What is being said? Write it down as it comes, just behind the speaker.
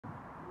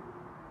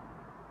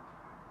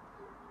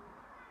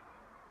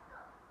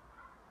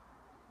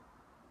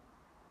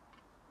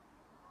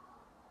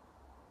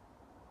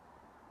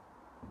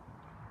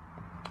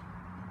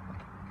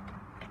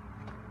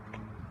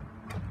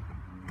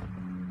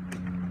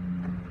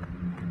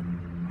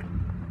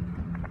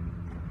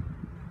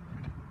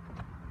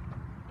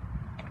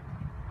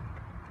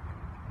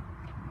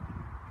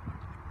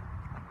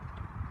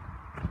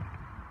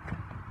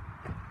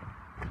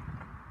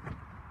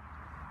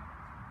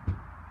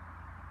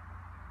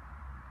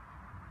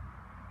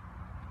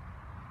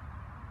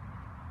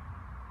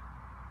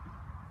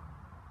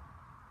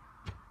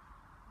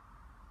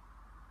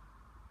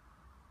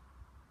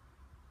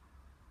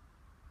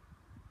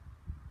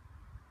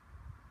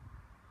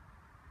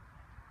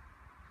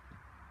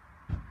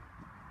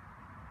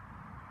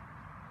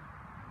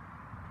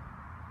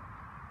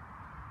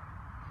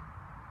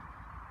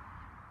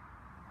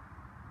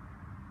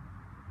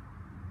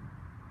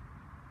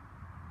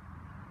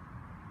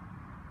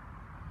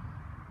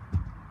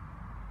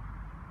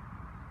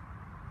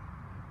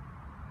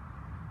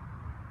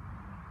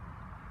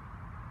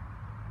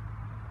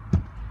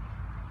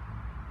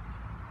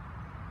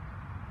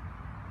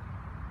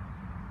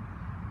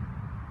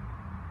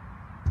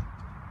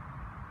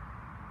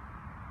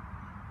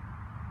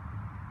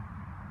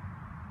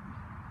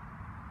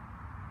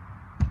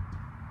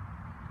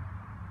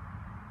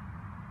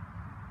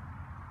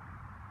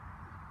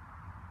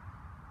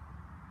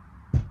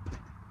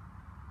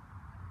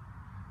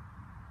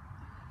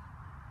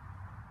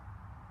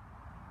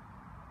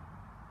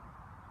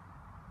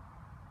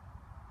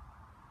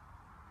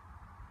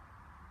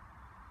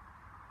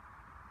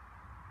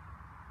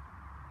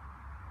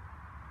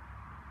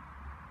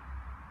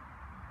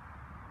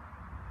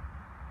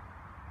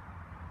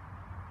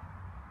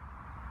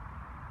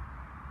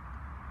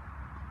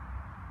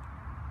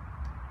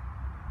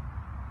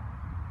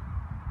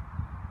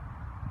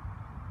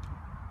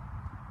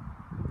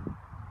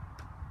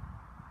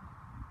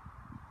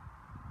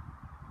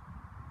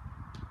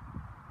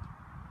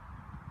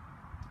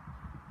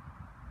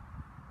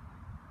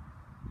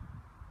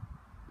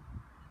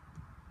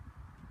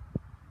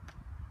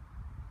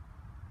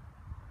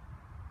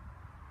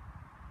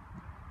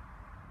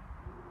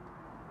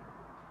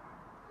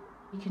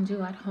You can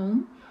do at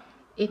home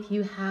if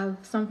you have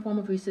some form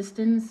of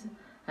resistance,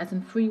 as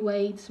in free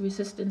weights,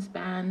 resistance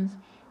bands,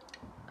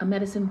 a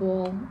medicine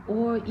ball,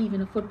 or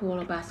even a football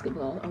or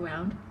basketball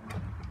around.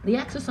 The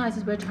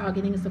exercises we're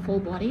targeting is the full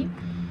body.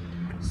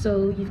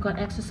 So you've got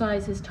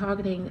exercises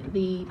targeting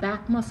the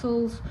back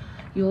muscles.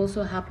 You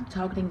also have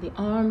targeting the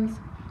arms,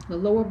 the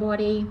lower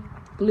body,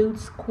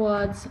 glutes,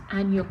 quads,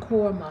 and your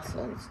core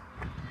muscles.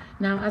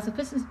 Now, as a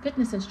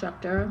fitness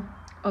instructor,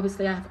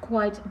 obviously I have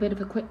quite a bit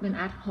of equipment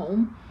at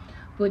home,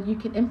 but you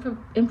can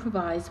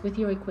improvise with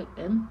your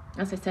equipment,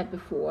 as I said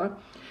before,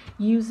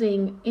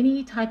 using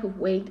any type of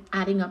weight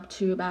adding up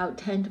to about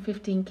 10 to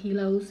 15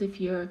 kilos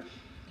if you're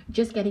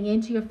just getting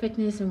into your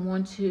fitness and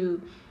want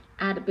to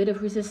add a bit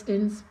of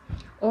resistance.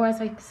 Or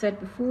as I said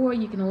before,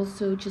 you can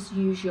also just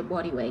use your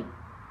body weight.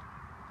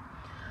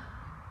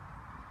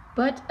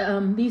 But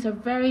these are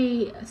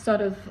very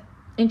sort of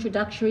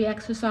introductory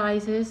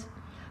exercises.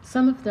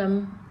 Some of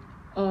them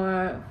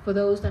are for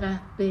those that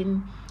have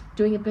been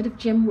doing a bit of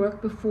gym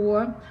work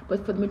before,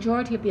 but for the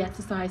majority of the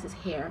exercises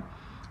here,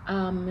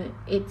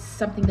 it's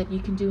something that you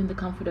can do in the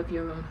comfort of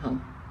your own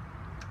home.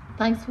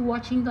 Thanks for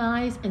watching,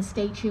 guys, and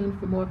stay tuned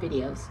for more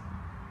videos.